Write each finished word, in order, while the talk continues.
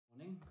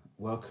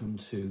welcome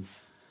to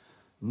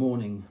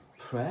morning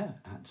prayer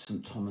at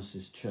St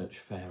Thomas's Church,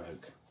 Fair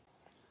Oak.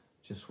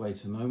 Just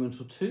wait a moment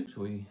or two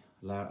till we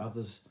allow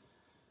others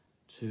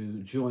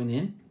to join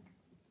in.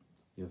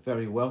 You're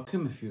very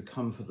welcome if you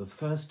come for the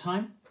first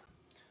time,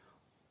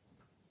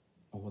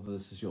 or whether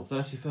this is your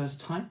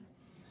 31st time,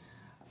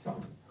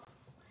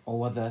 or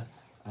whether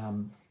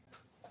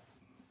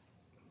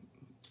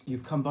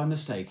you've come by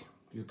mistake,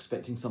 you're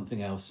expecting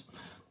something else.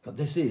 But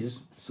this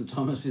is St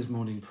Thomas's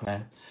morning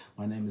prayer.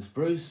 My name is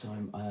Bruce.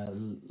 I'm a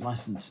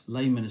licensed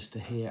lay minister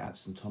here at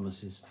St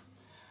Thomas's,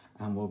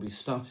 and we'll be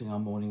starting our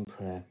morning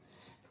prayer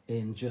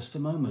in just a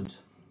moment.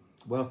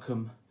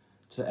 Welcome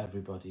to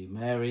everybody.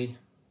 Mary,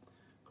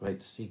 great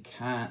to see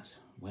Kat,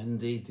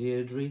 Wendy,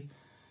 Deirdre.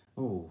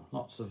 Oh,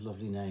 lots of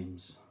lovely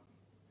names.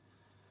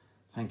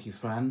 Thank you,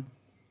 Fran.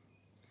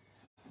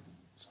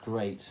 It's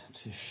great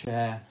to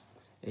share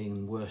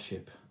in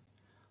worship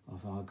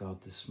of our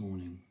God this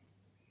morning.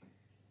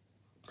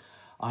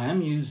 I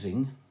am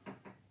using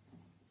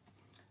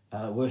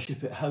a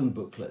Worship at Home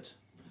booklet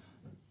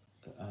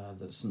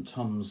that St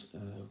Thomas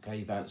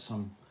gave out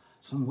some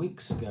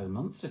weeks ago,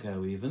 months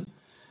ago even,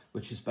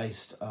 which is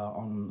based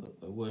on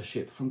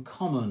worship from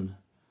common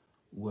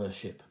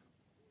worship.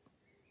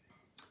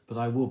 But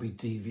I will be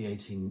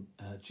deviating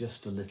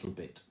just a little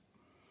bit.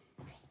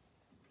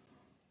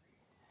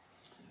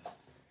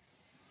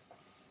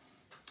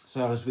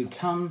 So as we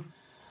come,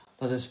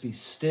 let us be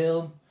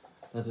still.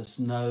 Let us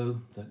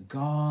know that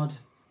God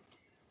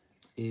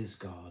is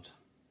God.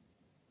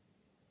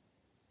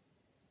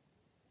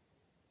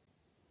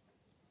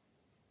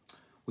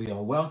 We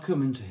are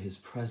welcome into his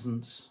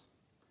presence.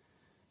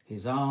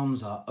 His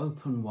arms are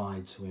open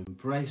wide to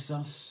embrace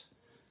us,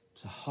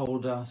 to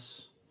hold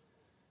us,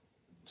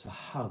 to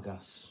hug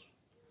us,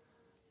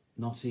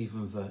 not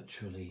even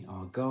virtually.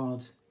 Our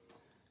God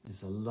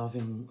is a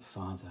loving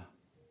Father.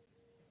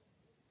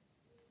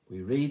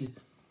 We read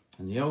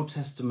in the Old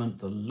Testament,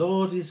 the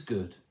Lord is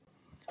good,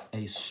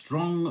 a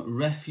strong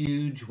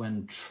refuge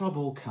when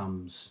trouble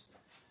comes.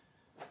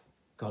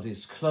 God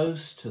is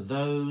close to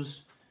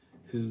those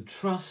who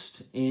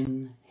trust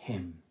in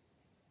him.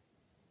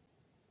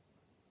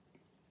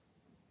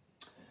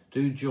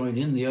 Do join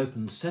in the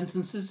open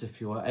sentences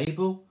if you are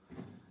able.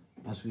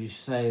 As we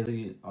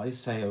say, I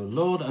say, O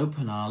Lord,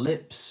 open our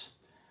lips,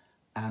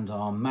 and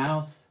our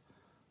mouth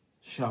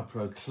shall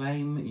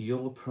proclaim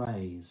your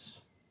praise.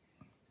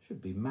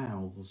 Should be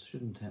mouths,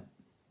 shouldn't it?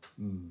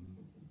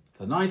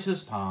 The night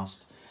has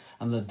passed,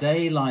 and the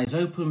day lies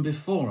open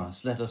before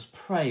us. Let us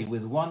pray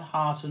with one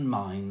heart and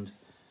mind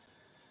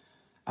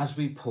as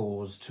we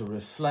pause to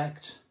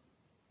reflect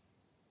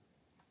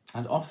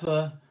and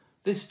offer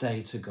this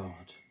day to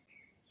God.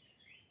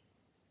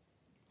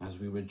 As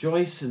we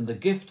rejoice in the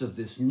gift of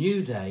this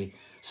new day,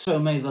 so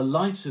may the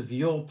light of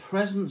your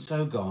presence,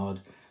 O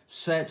God,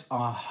 set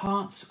our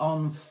hearts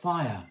on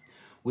fire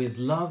with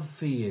love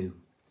for you,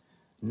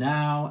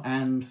 now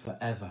and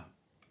forever.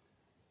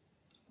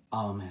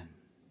 Amen.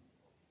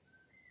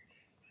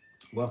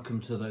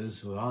 Welcome to those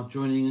who are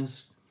joining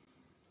us,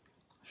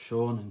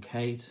 Sean and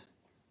Kate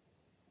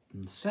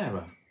and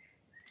Sarah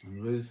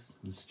and Ruth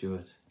and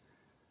Stuart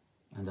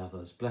and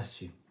others.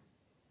 Bless you.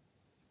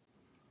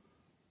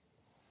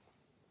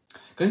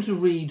 Going to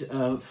read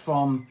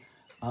from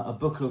a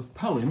book of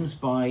poems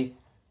by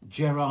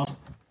Gerard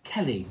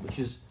Kelly, which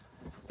is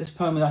this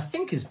poem that I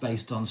think is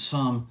based on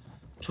Psalm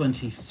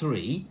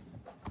 23,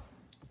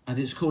 and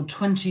it's called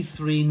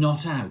 23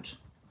 Not Out.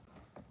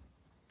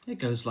 It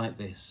goes like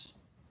this.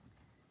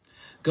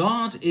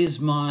 God is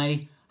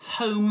my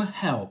home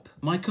help,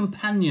 my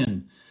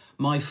companion,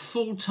 my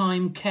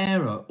full-time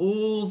carer,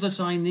 all that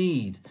I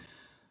need,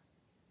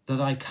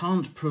 that I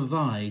can't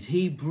provide,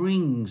 he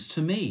brings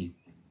to me.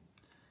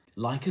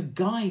 Like a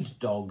guide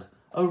dog,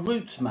 a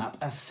route map,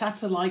 a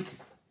satellite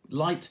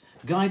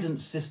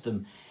guidance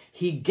system,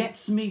 he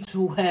gets me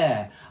to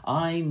where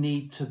I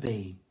need to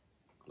be.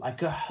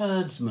 Like a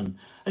herdsman,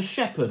 a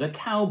shepherd, a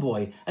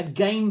cowboy, a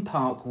game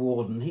park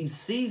warden, he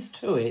sees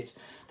to it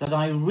that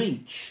I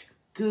reach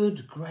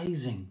good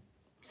grazing.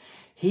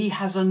 He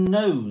has a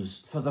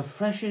nose for the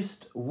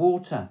freshest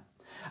water,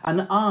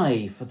 an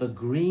eye for the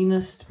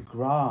greenest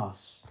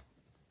grass.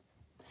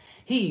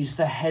 He's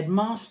the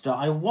headmaster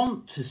I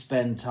want to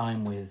spend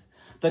time with,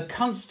 the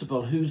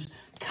constable whose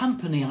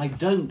company I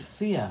don't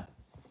fear.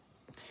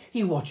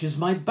 He watches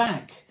my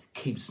back,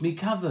 keeps me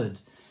covered,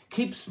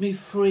 keeps me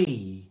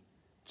free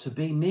to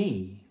be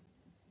me.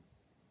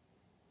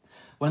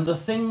 When the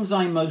things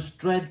I most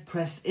dread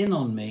press in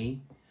on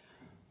me,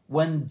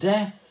 when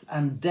death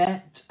and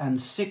debt and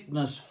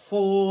sickness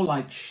fall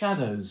like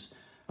shadows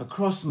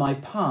across my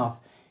path,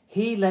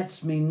 he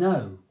lets me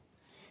know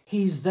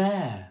he's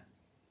there.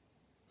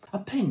 A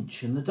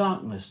pinch in the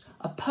darkness,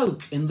 a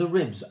poke in the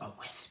ribs, a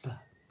whisper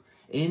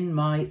in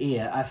my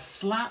ear, a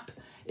slap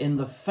in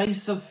the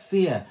face of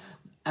fear,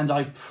 and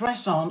I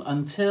press on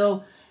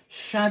until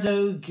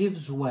shadow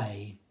gives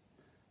way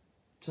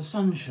to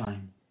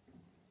sunshine.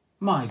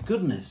 My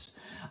goodness,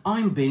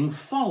 I'm being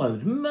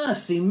followed.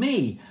 Mercy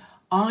me,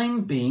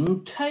 I'm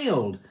being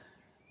tailed.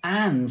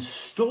 and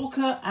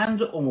stalker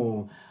and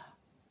all,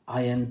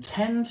 I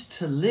intend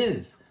to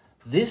live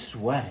this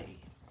way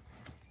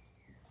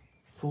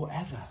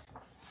forever.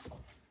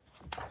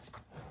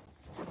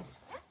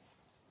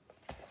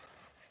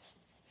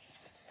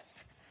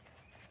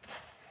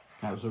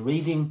 That was a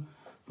reading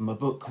from a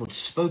book called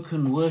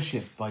Spoken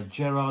Worship by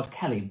Gerard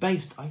Kelly,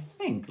 based, I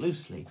think,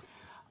 loosely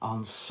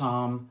on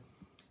Psalm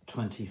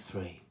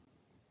 23.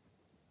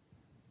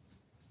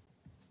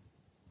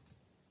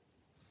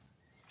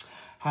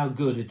 How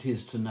good it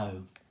is to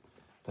know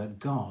that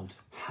God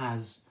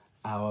has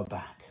our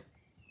back.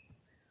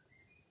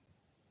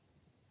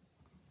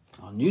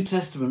 Our New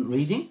Testament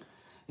reading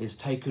is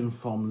taken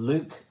from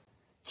Luke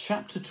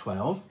chapter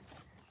 12,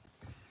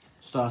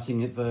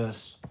 starting at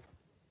verse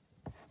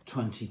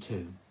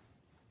 22.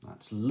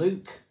 That's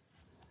Luke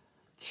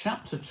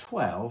chapter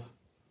 12,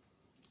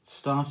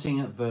 starting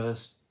at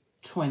verse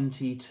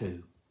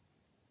 22.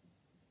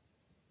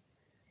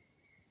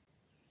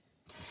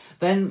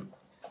 Then,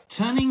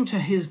 turning to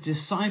his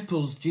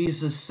disciples,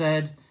 Jesus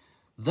said,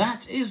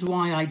 "That is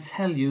why I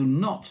tell you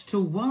not to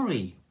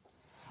worry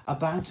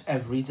about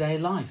everyday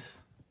life,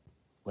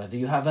 whether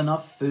you have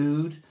enough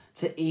food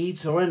to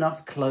eat or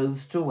enough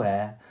clothes to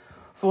wear.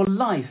 For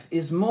life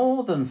is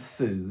more than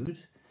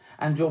food,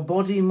 and your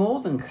body more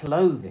than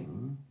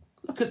clothing.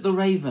 Look at the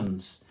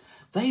ravens.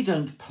 They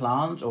don't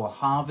plant or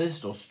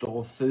harvest or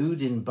store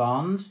food in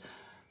barns,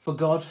 for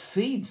God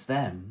feeds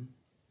them.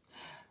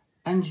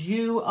 And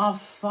you are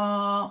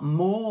far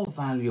more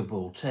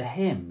valuable to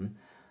him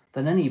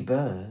than any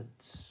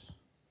birds.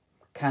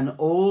 Can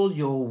all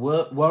your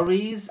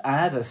worries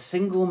add a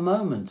single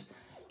moment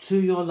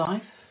to your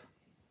life?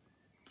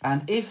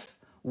 And if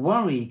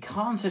worry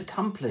can't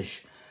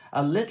accomplish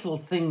a little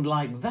thing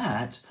like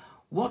that,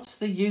 what's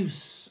the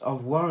use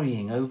of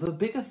worrying over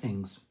bigger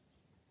things?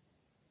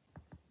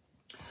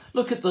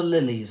 Look at the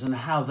lilies and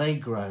how they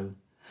grow.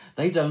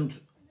 They don't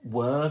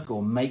work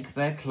or make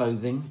their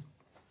clothing.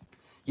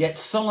 Yet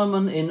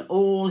Solomon in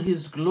all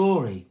his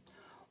glory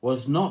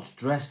was not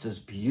dressed as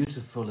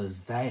beautiful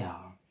as they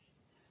are.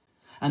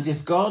 And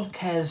if God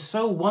cares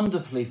so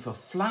wonderfully for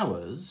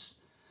flowers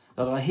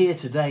that are here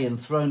today and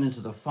thrown into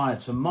the fire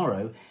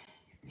tomorrow,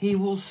 he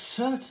will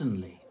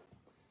certainly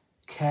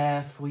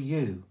care for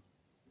you.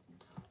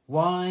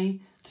 Why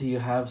do you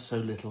have so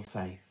little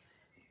faith?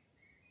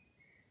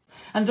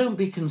 And don't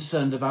be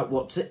concerned about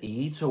what to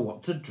eat or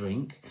what to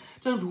drink.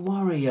 Don't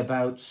worry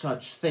about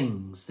such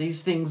things.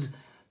 These things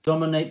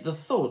dominate the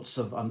thoughts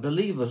of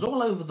unbelievers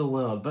all over the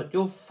world, but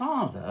your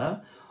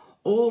Father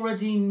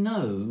already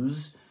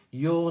knows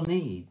your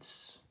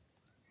needs.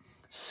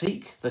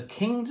 Seek the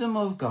kingdom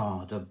of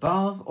God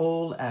above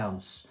all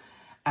else,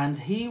 and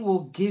he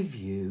will give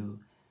you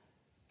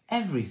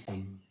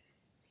everything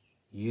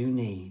you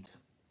need.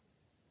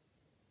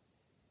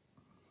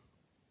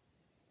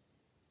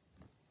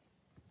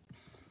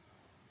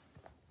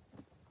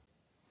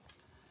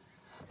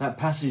 That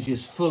passage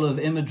is full of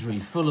imagery,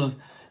 full of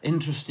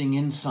interesting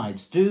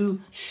insights. Do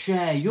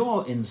share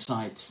your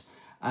insights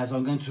as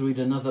I'm going to read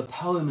another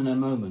poem in a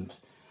moment.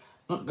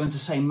 I'm not going to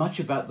say much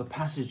about the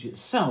passage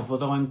itself,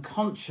 although I'm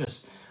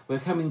conscious we're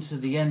coming to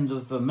the end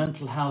of the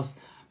Mental Health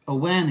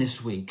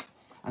Awareness Week,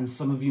 and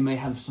some of you may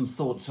have some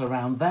thoughts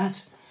around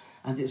that.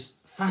 And it's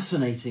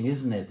fascinating,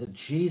 isn't it, that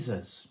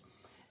Jesus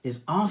is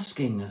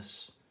asking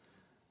us,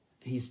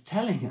 he's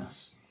telling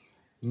us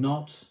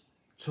not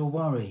to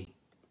worry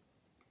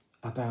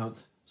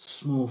about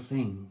small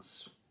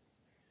things.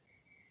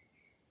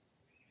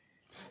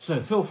 So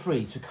feel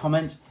free to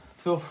comment,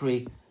 feel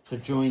free to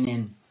join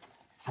in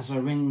as I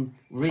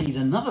read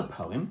another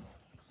poem,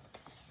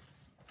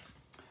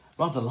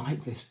 rather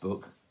like this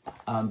book,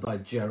 by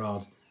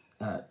Gerard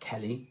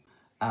Kelly,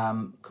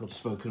 called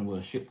Spoken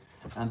Worship.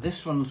 And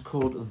this one's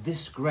called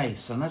This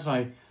Grace. And as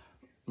I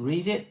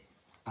read it,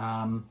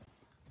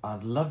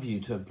 I'd love you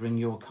to bring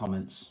your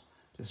comments.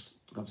 Just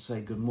got to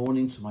say good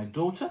morning to my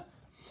daughter,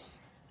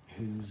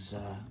 who's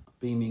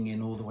beaming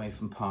in all the way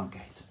from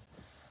Parkgate.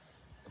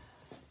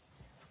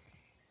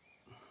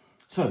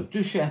 So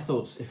do share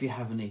thoughts if you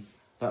have any.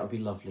 That would be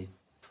lovely.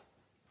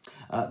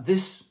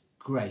 This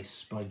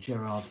Grace by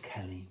Gerard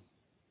Kelly.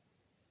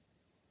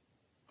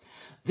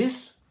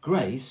 This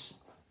grace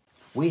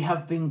we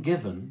have been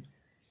given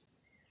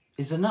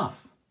is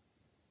enough.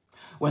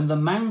 When the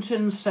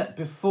mountains set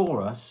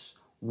before us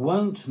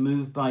won't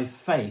move by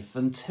faith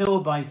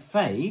until by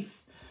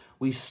faith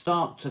we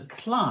start to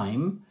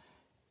climb,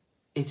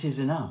 it is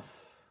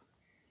enough.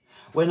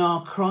 When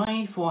our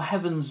cry for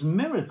heaven's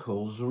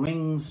miracles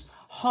rings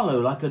hollow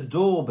like a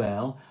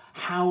doorbell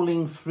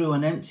howling through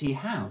an empty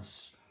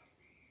house,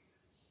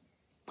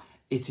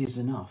 it is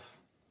enough.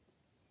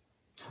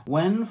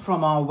 When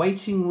from our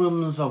waiting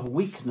rooms of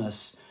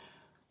weakness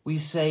we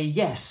say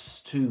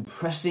yes to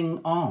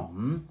pressing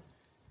on,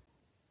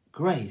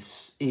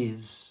 grace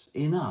is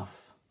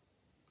enough.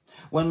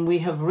 When we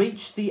have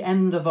reached the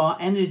end of our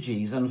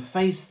energies and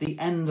face the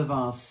end of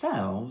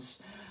ourselves,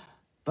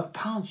 but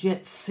can't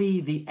yet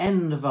see the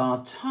end of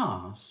our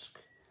task,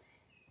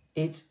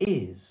 it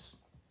is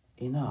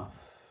enough.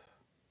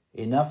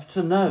 enough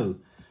to know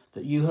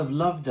that you have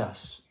loved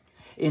us,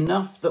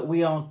 enough that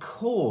we are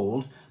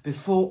called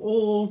before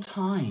all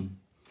time,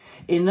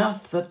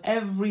 enough that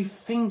every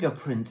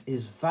fingerprint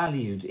is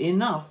valued,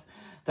 enough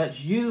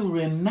that you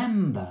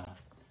remember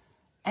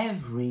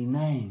every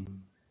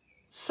name.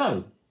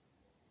 So,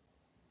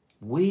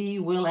 we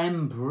will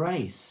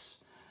embrace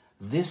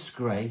this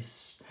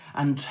grace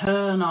and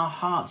turn our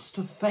hearts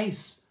to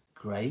face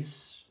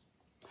grace.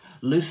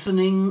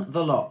 Loosening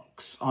the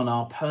locks on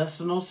our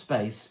personal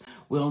space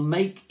will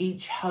make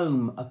each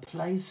home a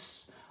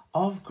place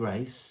of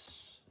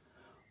grace.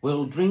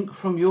 We'll drink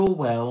from your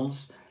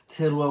wells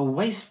till we're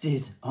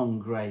wasted on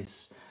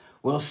grace.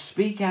 We'll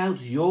speak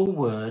out your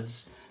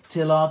words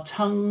till our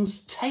tongues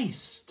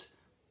taste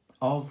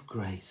of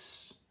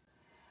grace.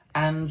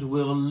 And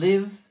we'll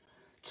live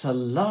to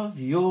love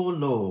your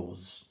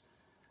laws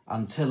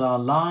until our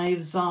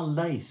lives are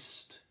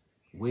laced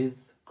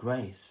with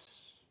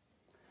grace.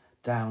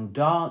 Down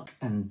dark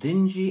and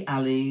dingy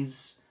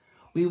alleys,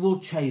 we will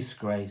chase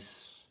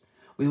grace.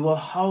 We will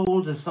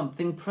hold as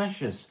something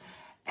precious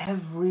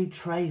every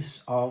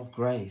trace of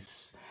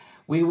grace.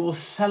 We will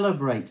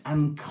celebrate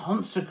and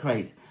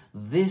consecrate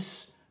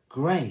this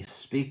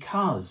grace,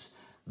 because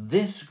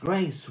this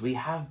grace we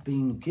have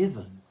been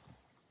given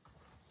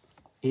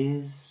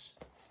is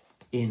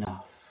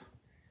enough.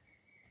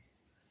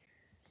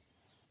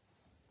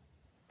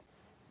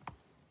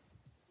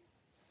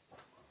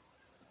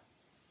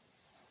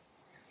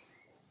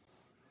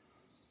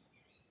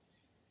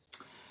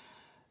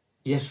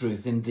 Yes,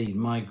 Ruth, indeed,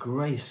 my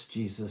grace,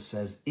 Jesus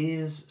says,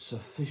 is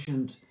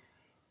sufficient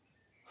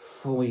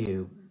for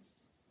you.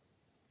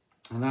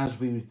 And as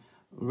we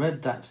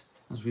read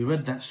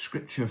that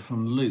scripture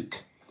from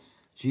Luke,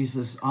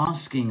 Jesus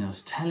asking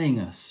us, telling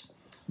us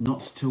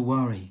not to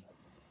worry.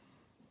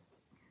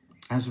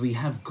 As we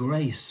have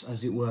grace,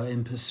 as it were,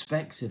 in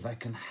perspective, that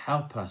can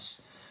help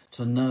us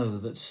to know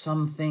that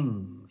some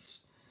things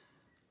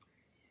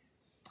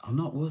are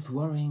not worth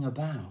worrying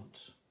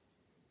about.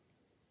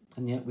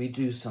 And yet we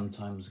do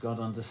sometimes. God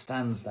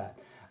understands that,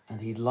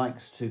 and he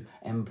likes to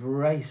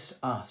embrace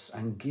us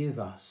and give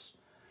us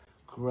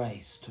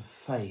grace to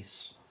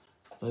face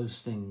those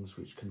things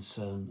which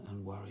concern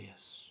and worry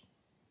us.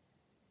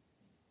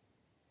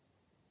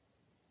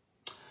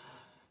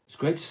 It's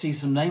great to see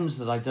some names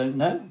that I don't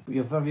know.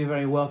 You're very,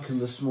 very welcome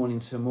this morning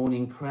to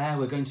morning prayer.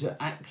 We're going to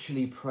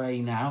actually pray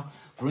now.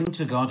 Bring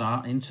to God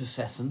our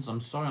intercessions.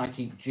 I'm sorry I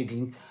keep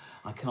jiggling.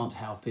 I can't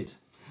help it.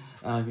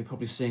 You're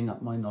probably seeing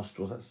up my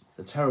nostrils. That's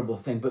a terrible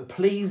thing. But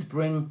please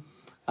bring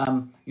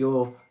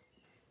your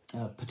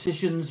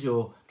petitions,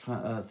 your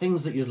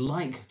things that you'd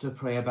like to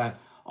pray about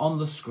on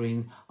the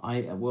screen.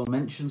 I will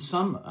mention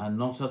some and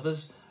not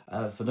others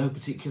for no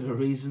particular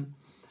reason.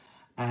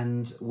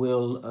 And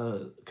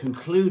we'll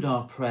conclude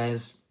our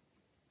prayers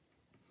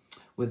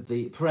with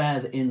the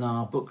prayer in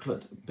our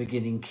booklet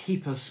beginning,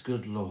 "Keep us,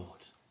 good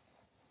Lord."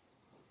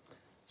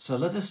 So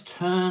let us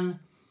turn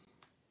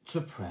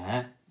to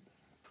prayer,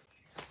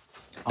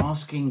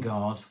 asking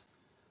God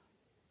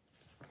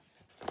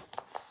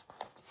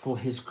for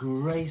his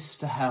grace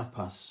to help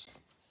us.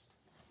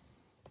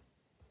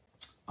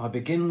 I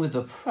begin with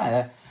a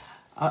prayer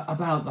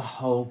about the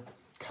whole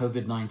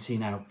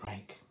COVID-19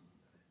 outbreak.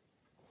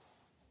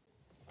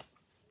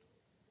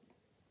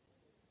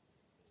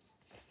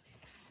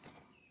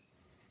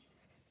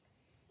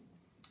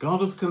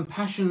 God of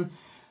compassion,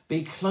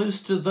 be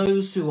close to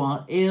those who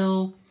are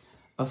ill,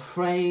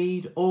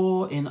 afraid,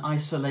 or in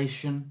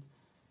isolation.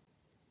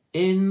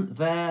 In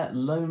their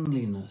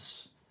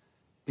loneliness,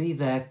 be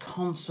their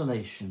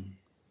consolation.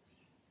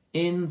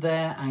 In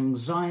their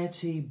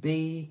anxiety,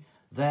 be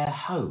their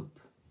hope.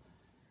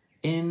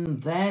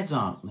 In their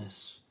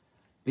darkness,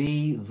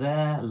 be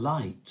their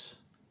light.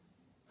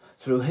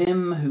 Through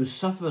him who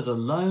suffered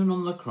alone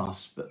on the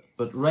cross,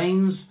 but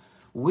reigns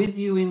with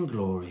you in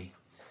glory,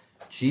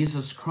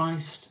 Jesus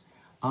Christ,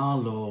 our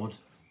Lord.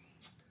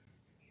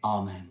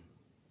 Amen.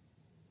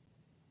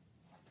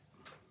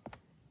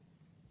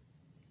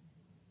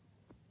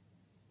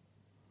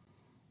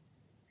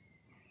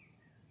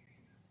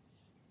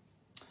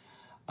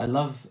 I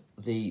love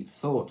the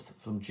thought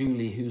from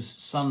Julie, whose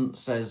son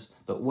says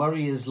that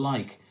worry is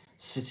like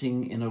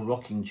sitting in a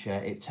rocking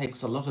chair. It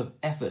takes a lot of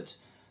effort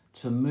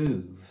to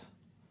move,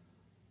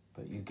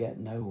 but you get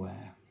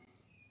nowhere.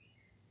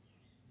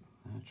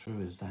 How true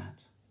is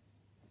that?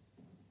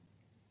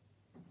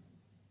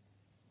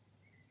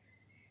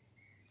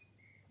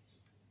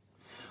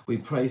 We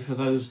pray for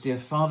those, dear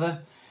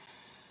Father,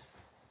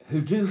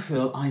 who do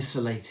feel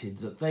isolated,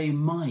 that they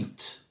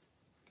might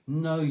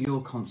know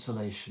your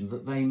consolation,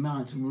 that they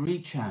might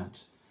reach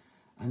out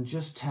and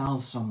just tell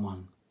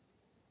someone.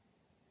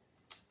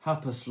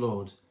 Help us,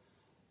 Lord,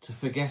 to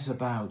forget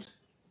about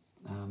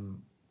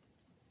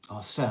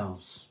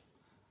ourselves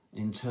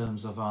in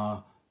terms of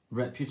our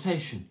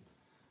reputation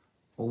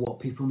or what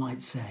people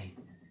might say,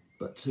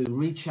 but to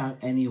reach out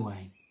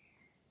anyway.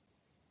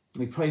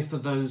 We pray for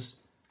those,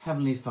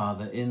 Heavenly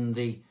Father, in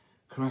the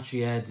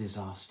Karachi air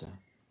disaster.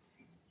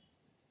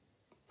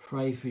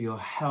 Pray for your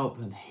help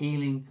and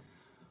healing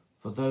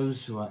for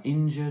those who are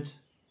injured,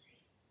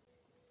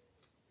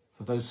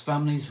 for those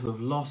families who have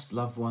lost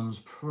loved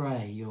ones.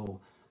 Pray your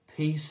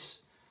peace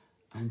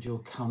and your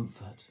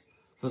comfort.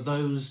 For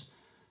those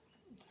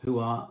who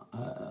are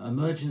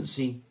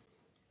emergency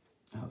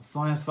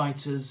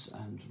firefighters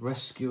and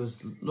rescuers,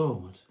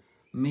 Lord,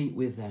 meet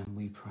with them,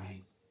 we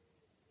pray.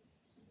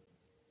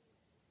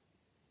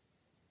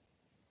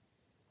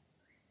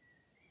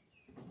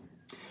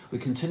 We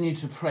continue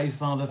to pray,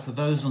 Father, for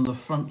those on the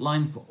front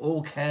line, for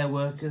all care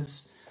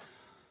workers,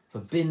 for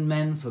bin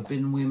men, for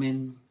bin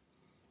women,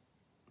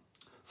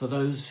 for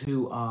those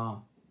who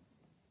are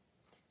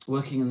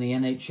working in the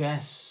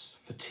NHS,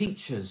 for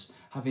teachers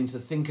having to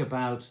think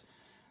about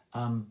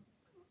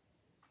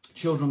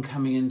children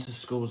coming into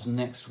schools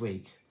next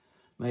week,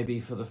 maybe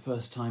for the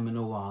first time in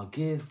a while.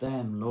 Give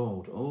them,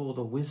 Lord, all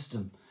the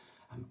wisdom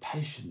and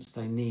patience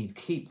they need.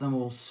 Keep them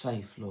all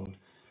safe, Lord,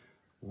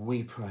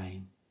 we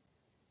pray.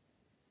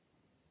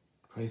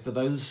 Pray for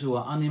those who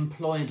are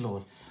unemployed,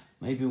 Lord.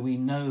 Maybe we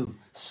know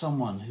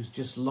someone who's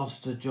just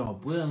lost a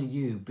job. Will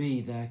you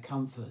be their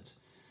comfort?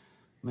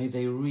 May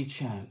they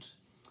reach out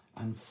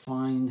and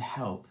find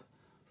help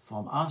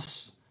from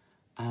us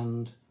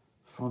and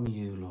from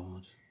you,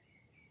 Lord.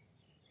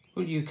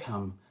 Will you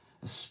come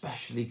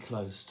especially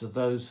close to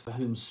those for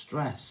whom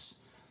stress,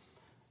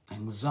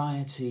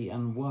 anxiety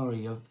and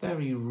worry are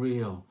very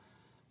real,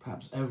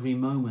 perhaps every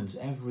moment,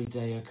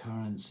 everyday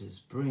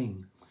occurrences.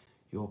 Bring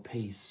your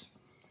peace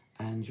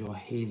and your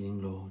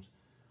healing, Lord,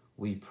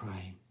 we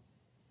pray.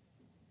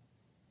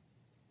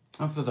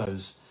 And for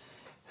those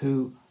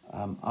who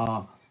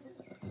are,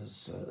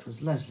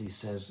 as Leslie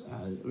says,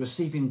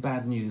 receiving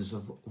bad news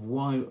of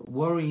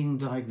worrying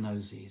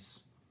diagnoses,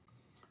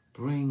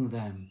 bring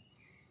them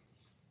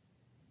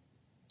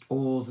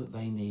all that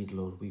they need,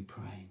 Lord, we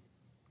pray.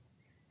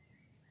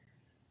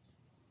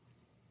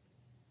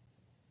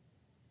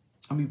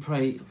 And we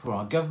pray for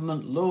our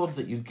government, Lord,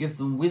 that you give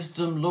them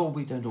wisdom. Lord,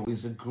 we don't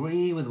always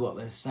agree with what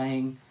they're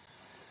saying,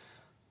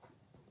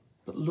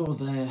 but Lord,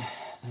 they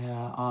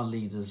are our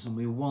leaders, and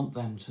we want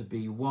them to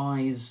be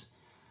wise.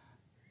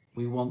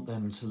 We want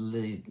them to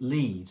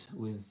lead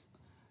with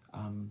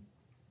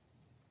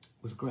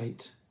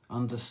great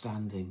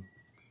understanding.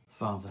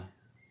 Father,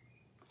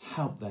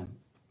 help them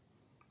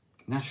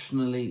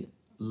nationally,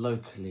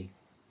 locally.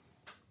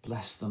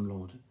 Bless them,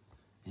 Lord,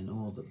 in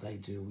all that they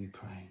do, we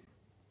pray.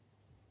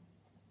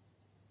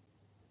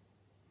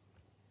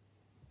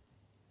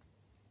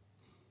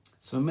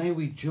 So may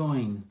we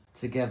join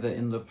together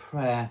in the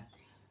prayer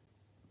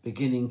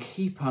beginning,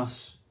 keep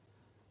us,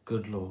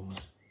 good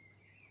Lord.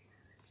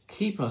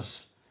 Keep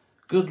us,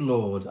 good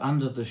Lord,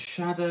 under the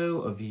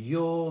shadow of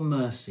your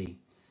mercy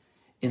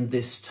in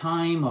this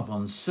time of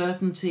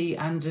uncertainty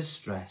and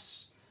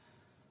distress.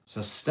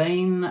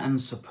 Sustain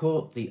and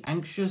support the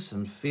anxious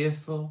and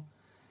fearful,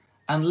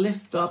 and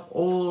lift up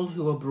all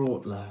who are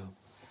brought low,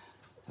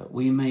 that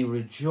we may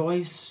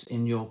rejoice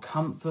in your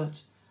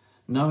comfort,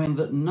 knowing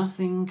that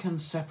nothing can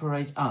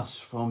separate us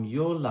from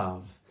your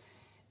love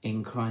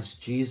in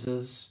Christ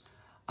Jesus,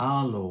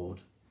 our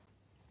Lord.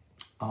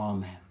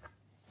 Amen.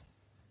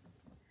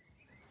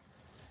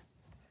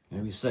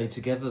 May we say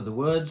together the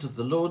words of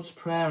the Lord's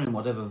Prayer in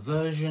whatever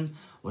version,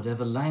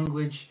 whatever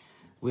language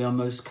we are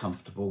most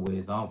comfortable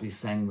with. I'll be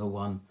saying the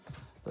one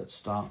that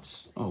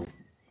starts, Our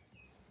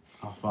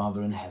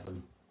Father in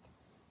heaven.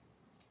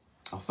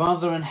 Our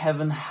Father in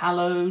heaven,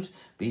 hallowed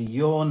be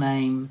your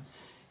name.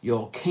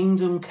 Your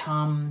kingdom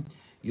come,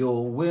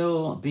 your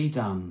will be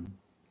done,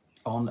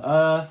 on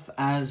earth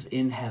as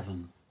in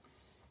heaven.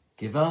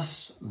 Give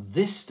us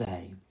this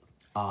day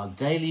our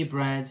daily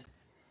bread.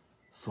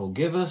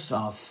 Forgive us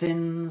our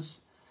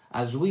sins,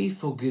 as we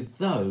forgive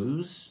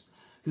those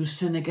who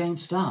sin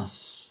against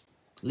us.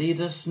 Lead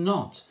us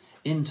not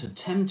into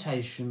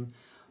temptation,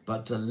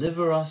 but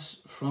deliver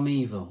us from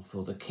evil.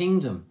 For the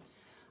kingdom,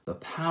 the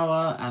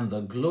power, and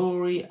the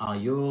glory are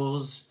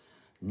yours,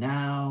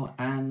 now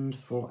and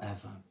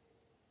forever.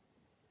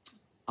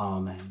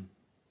 Amen.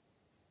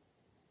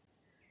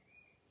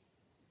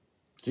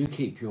 Do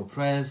keep your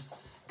prayers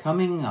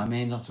coming. I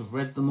may not have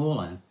read them all.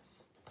 I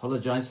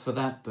apologize for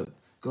that, but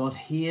God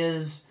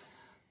hears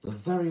the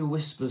very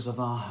whispers of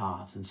our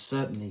heart and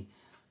certainly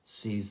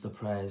sees the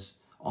prayers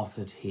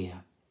offered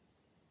here.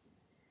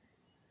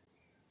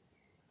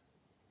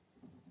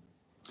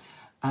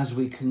 As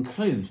we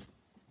conclude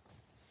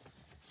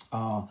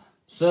our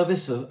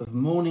service of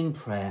morning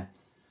prayer,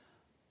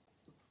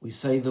 we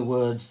say the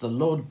words, the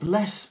Lord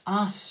bless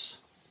us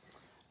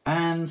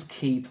and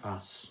keep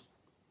us.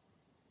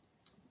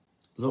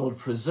 Lord,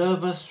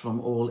 preserve us from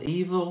all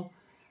evil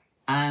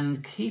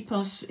and keep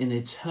us in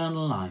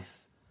eternal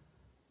life.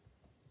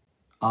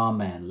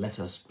 Amen. Let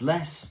us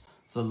bless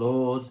the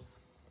Lord.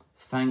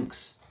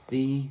 Thanks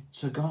be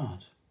to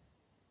God.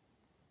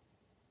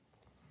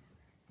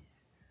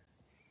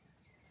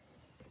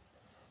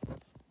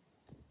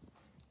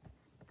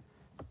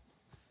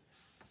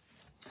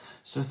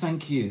 So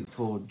thank you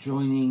for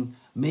joining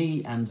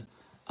me and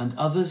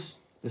others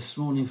this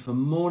morning for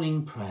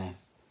morning prayer.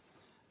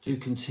 Do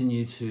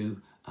continue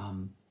to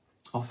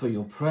offer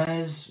your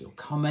prayers, your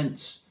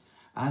comments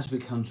as we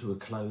come to a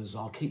close.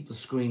 I'll keep the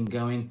screen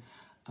going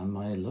and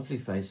my lovely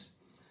face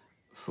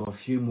for a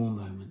few more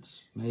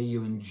moments. May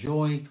you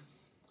enjoy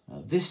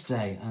this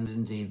day and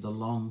indeed the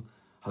long,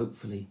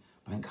 hopefully,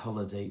 bank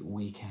holiday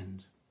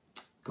weekend.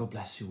 God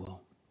bless you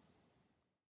all.